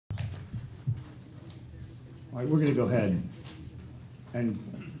All right, we're going to go ahead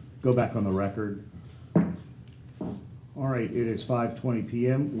and go back on the record. All right, it is 5:20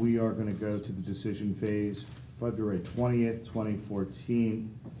 p.m. We are going to go to the decision phase, February 20th,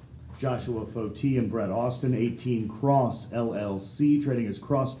 2014. Joshua Foti and Brett Austin, 18 Cross LLC, trading as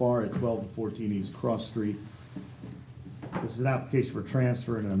Crossbar at 12 and 14 East Cross Street. This is an application for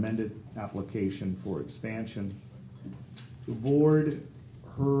transfer and an amended application for expansion. The board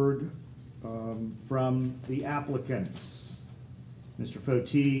heard from the applicants, Mr.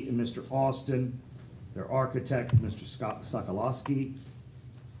 Foti and Mr. Austin, their architect, Mr. Sokolowski,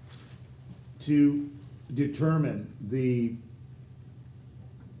 to determine the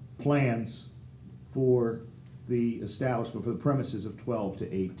plans for the establishment for the premises of 12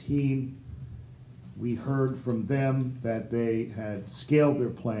 to 18. We heard from them that they had scaled their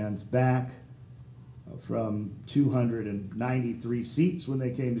plans back from 293 seats when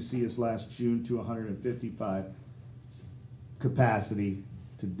they came to see us last June to 155 capacity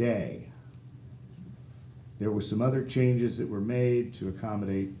today. There were some other changes that were made to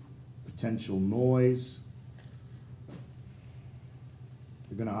accommodate potential noise.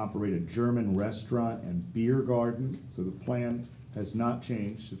 They're going to operate a German restaurant and beer garden, so the plan has not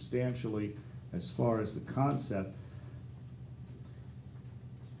changed substantially as far as the concept.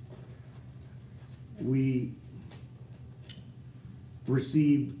 We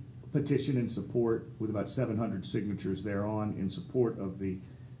received a petition in support with about 700 signatures thereon in support of the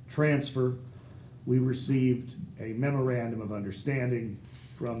transfer. We received a memorandum of understanding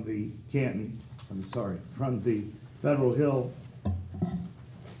from the from the Federal Hill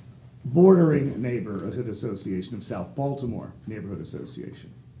Bordering Neighborhood Association of South Baltimore Neighborhood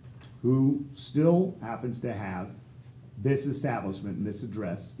Association, who still happens to have this establishment and this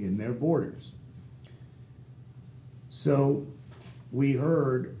address in their borders. So we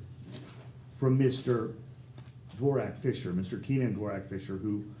heard from Mr. Dvorak Fisher, Mr. Keenan Dvorak Fisher,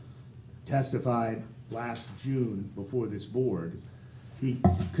 who testified last June before this board. He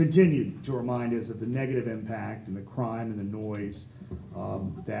continued to remind us of the negative impact and the crime and the noise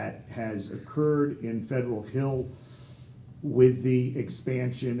that has occurred in Federal Hill with the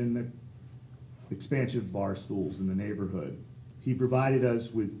expansion and the expansion of bar stools in the neighborhood. He provided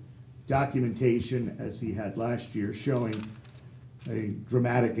us with documentation, as he had last year, showing a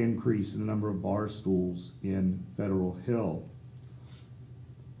dramatic increase in the number of bar stools in Federal Hill.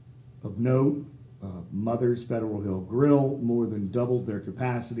 Of note, Mother's Federal Hill Grill more than doubled their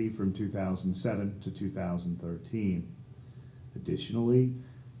capacity from 2007 to 2013. Additionally,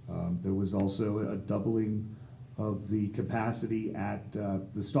 there was also a doubling of the capacity at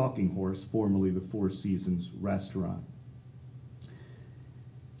the Stalking Horse, formerly the Four Seasons restaurant.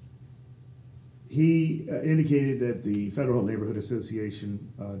 He indicated that the Federal Neighborhood Association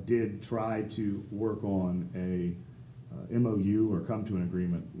did try to work on a MOU or come to an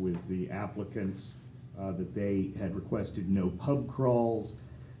agreement with the applicants, that they had requested no pub crawls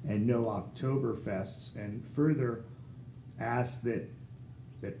and no Oktoberfests, and further asked that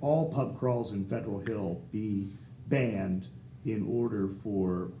all pub crawls in Federal Hill be banned in order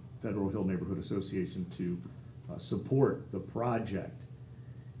for Federal Hill Neighborhood Association to support the project.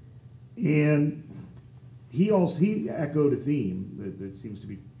 And he echoed a theme that seems to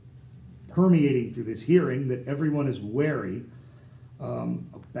be permeating through this hearing, that everyone is wary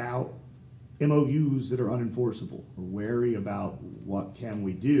about MOUs that are unenforceable, or wary about what can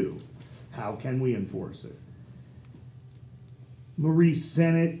we do, how can we enforce it. Maurice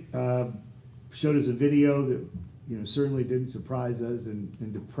Sennett showed us a video that certainly didn't surprise us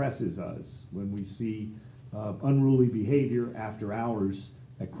and depresses us when we see unruly behavior after hours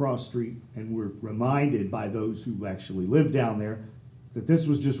at Cross Street, and we're reminded by those who actually live down there that this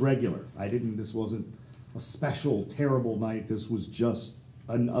was just regular. This wasn't a special, terrible night. This was just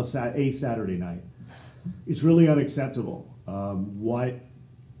a Saturday night. It's really unacceptable the way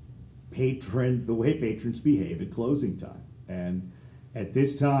patrons behave at closing time. And at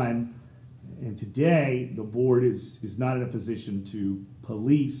this time, and today, the board is not in a position to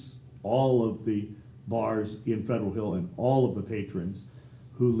police all of the bars in Federal Hill and all of the patrons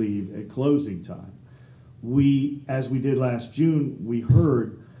who leave at closing time. As we did last June, we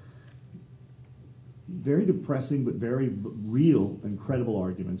heard very depressing but very real and credible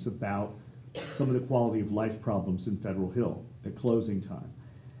arguments about some of the quality of life problems in Federal Hill at closing time.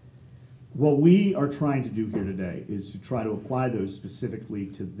 What we are trying to do here today is to try to apply those specifically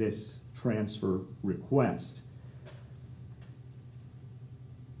to this transfer request.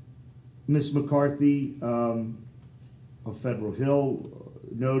 Ms. McCarthy of Federal Hill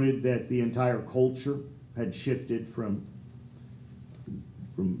noted that the entire culture had shifted from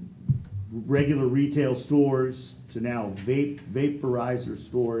regular retail stores to now vaporizer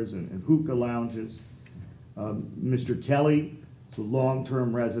stores and hookah lounges. Mr. Kelly is a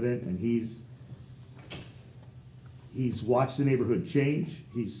long-term resident, and he's watched the neighborhood change.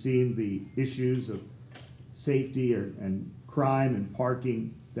 He's seen the issues of safety and crime and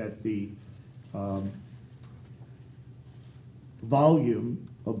parking that the volume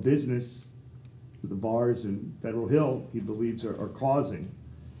of business, the bars in Federal Hill, he believes are causing.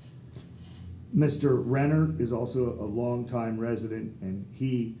 Mr. Renner is also a longtime resident, and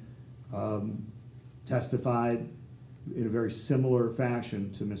he testified in a very similar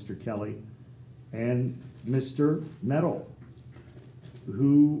fashion to Mr. Kelly. And Mr. Metal,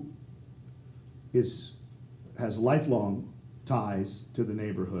 who has lifelong ties to the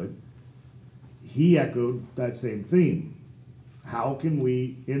neighborhood, he echoed that same theme. How can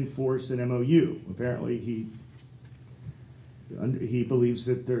we enforce an MOU? Apparently he believes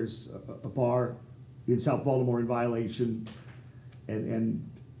that there's a bar in South Baltimore in violation, and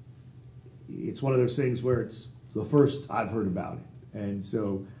it's one of those things where it's the first I've heard about it. And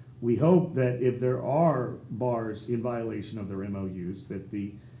so we hope that if there are bars in violation of their MOUs, that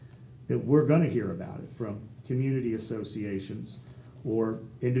we're going to hear about it from community associations or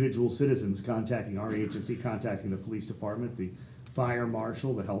individual citizens contacting our agency, contacting the police department, the fire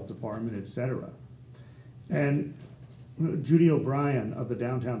marshal, the health department, etc. And Judy O'Brien of the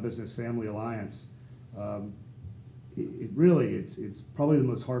Downtown Business Family Alliance, it's probably the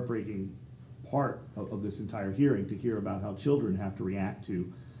most heartbreaking part of this entire hearing, to hear about how children have to react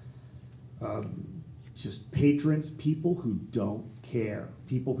to just patrons, people who don't care,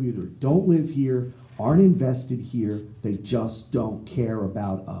 people who either don't live here, aren't invested here, they just don't care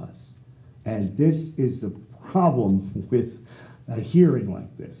about us. And this is the problem with a hearing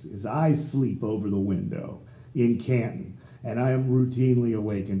like this, is I sleep over the window in Canton, and I am routinely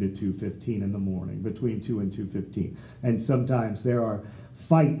awakened at 2:15 in the morning, between 2 and 2:15. And sometimes there are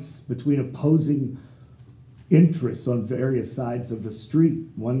fights between opposing interests on various sides of the street.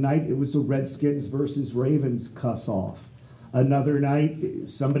 One night it was the Redskins versus Ravens cuss off. Another night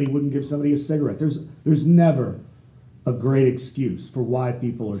somebody wouldn't give somebody a cigarette. There's never a great excuse for why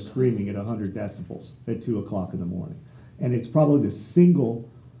people are screaming at 100 decibels at 2 o'clock in the morning. And it's probably the single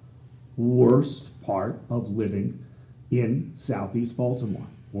worst part of living in Southeast Baltimore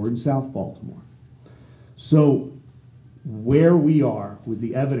or in South Baltimore. So where we are with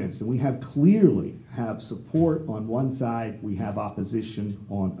the evidence, and we clearly have support on one side, we have opposition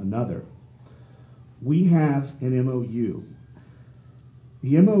on another. We have an MOU.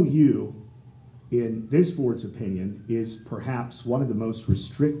 The MOU, in this board's opinion, is perhaps one of the most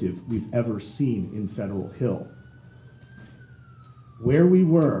restrictive we've ever seen in Federal Hill. Where we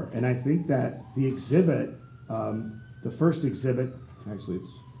were, and I think that the exhibit, the first exhibit, actually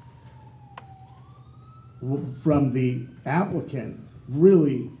it's from the applicant,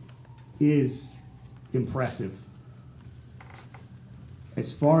 really is impressive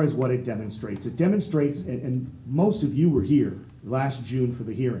as far as what it demonstrates. It demonstrates, and most of you were here last June for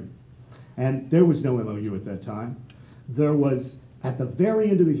the hearing, and there was no MOU at that time. There was, at the very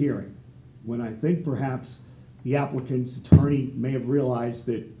end of the hearing, when I think perhaps the applicant's attorney may have realized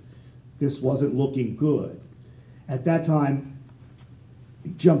that this wasn't looking good. At that time, he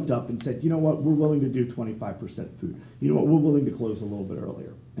jumped up and said, you know what, we're willing to do 25% food. You know what, we're willing to close a little bit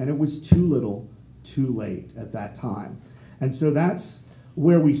earlier. And it was too little, too late at that time. And so that's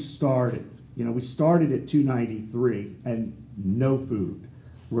where we started. You know, we started at 293 and no food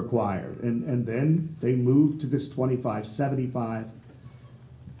required. And then they moved to this 25-75.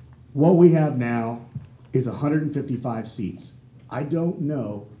 What we have now is 155 seats. I don't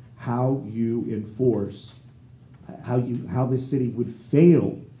know how you enforce, how this city would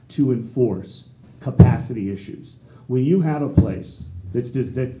fail to enforce capacity issues. When you have a place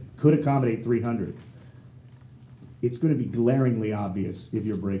that could accommodate 300, it's going to be glaringly obvious if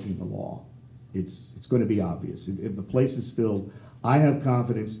you're breaking the law. It's going to be obvious. If the place is filled, I have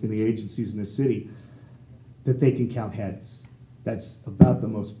confidence in the agencies in the city that they can count heads. That's about the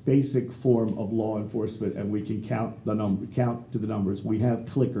most basic form of law enforcement, and we can count to the numbers. We have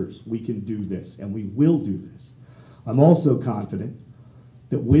clickers. We can do this, and we will do this. I'm also confident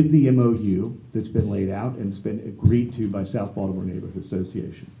that with the MOU that's been laid out and it's been agreed to by South Baltimore Neighborhood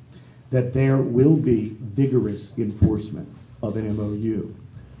Association, that there will be vigorous enforcement of an MOU.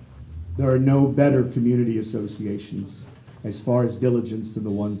 There are no better community associations as far as diligence than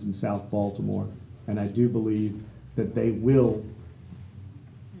the ones in South Baltimore, and I do believe that they will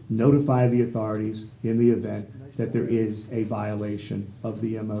notify the authorities in the event that there is a violation of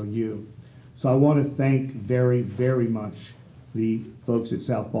the MOU. So I want to thank very, very much the folks at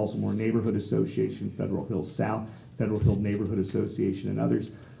South Baltimore Neighborhood Association, Federal Hill South, Federal Hill Neighborhood Association, and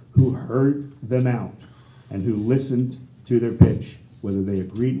others who heard them out and who listened to their pitch, whether they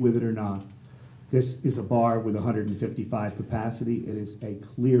agreed with it or not. This is a bar with 155 capacity. It is a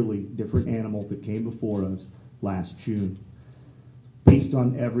clearly different animal that came before us last June. Based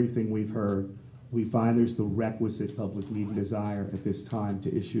on everything we've heard, we find there's the requisite public need and desire at this time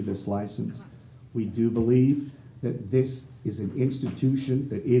to issue this license. We do believe that this is an institution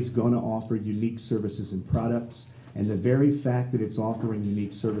that is going to offer unique services and products, and the very fact that it's offering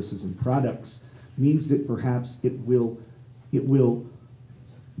unique services and products means that perhaps it will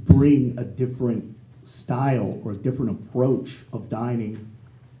bring a different style or a different approach of dining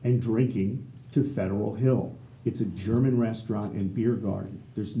and drinking to Federal Hill. It's a German restaurant and beer garden.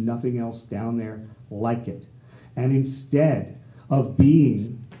 There's nothing else down there like it. And instead of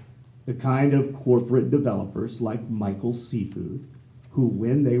being the kind of corporate developers like Michael's Seafood, who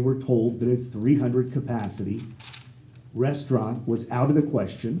when they were told that a 300 capacity restaurant was out of the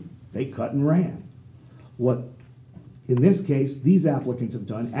question, they cut and ran. What, in this case, these applicants have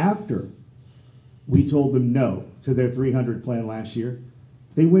done after we told them no to their 300 plan last year,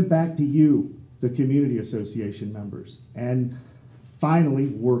 they went back to you, the community association members, and finally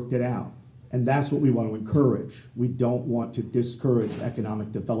worked it out. And that's what we want to encourage. We don't want to discourage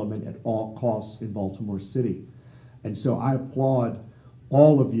economic development at all costs in Baltimore City. And so I applaud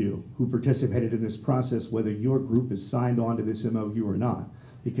all of you who participated in this process, whether your group is signed on to this MOU or not,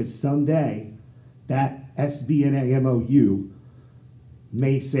 because someday that SBNA MOU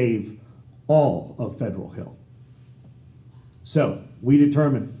may save all of Federal Hill. So we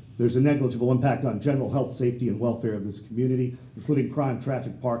determined there's a negligible impact on general health, safety, and welfare of this community, including crime,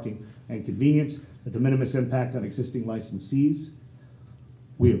 traffic, parking, and convenience, a de minimis impact on existing licensees.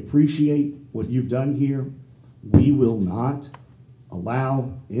 We appreciate what you've done here. We will not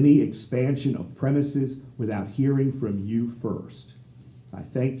allow any expansion of premises without hearing from you first. I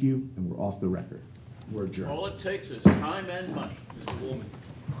thank you, and we're off the record. We're adjourned. All it takes is time and money. Mr. Woolman.